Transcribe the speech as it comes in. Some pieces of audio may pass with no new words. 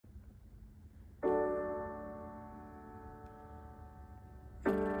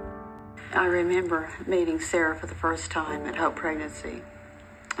I remember meeting Sarah for the first time at Hope Pregnancy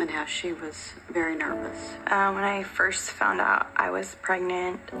and how she was very nervous. When I first found out I was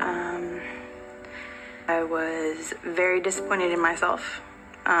pregnant, I was very disappointed in myself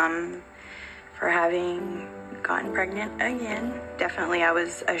for having gotten pregnant again. Definitely I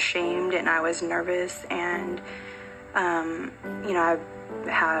was ashamed and I was nervous, and I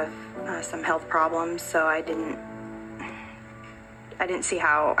have some health problems, so I didn't see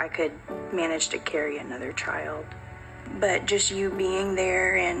how I could manage to carry another child. But just you being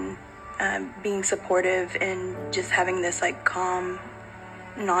there and being supportive and just having this like calm,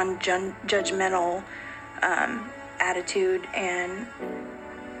 non-judgmental attitude, and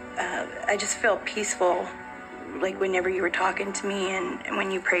I just felt peaceful, like whenever you were talking to me and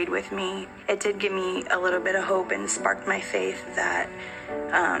when you prayed with me. It did give me a little bit of hope and sparked my faith that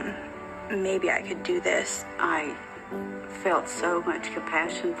maybe I could do this. I felt so much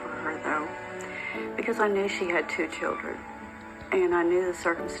compassion for her, though, because I knew she had 2 children, and I knew the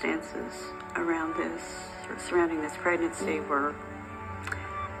circumstances surrounding this pregnancy were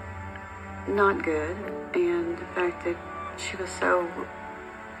not good, and the fact that she was so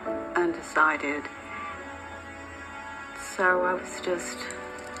undecided. So I was just,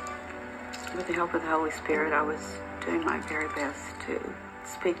 with the help of the Holy Spirit, I was doing my very best to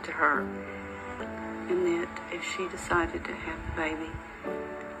speak to her, and that if she decided to have the baby,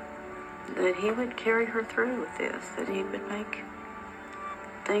 that He would carry her through with this, that He would make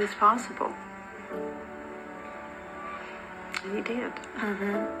things possible. And He did.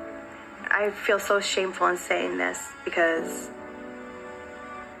 Mm-hmm. I feel so shameful in saying this because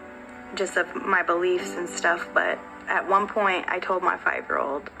just of my beliefs and stuff, but at one point I told my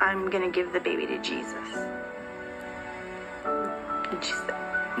 5-year-old, I'm going to give the baby to Jesus. And she said,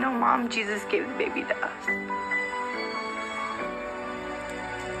 no, Mom, Jesus gave the baby to us.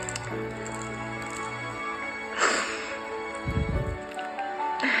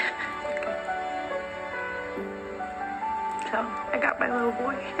 So I got my little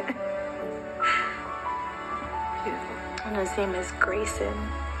boy. And his name is Grayson,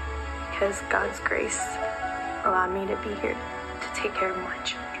 because God's grace allowed me to be here to take care of my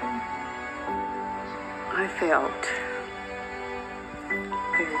children. I felt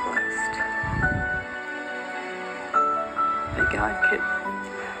very blessed that God could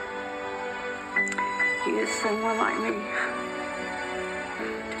use someone like me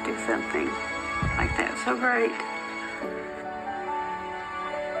to do something like that so great.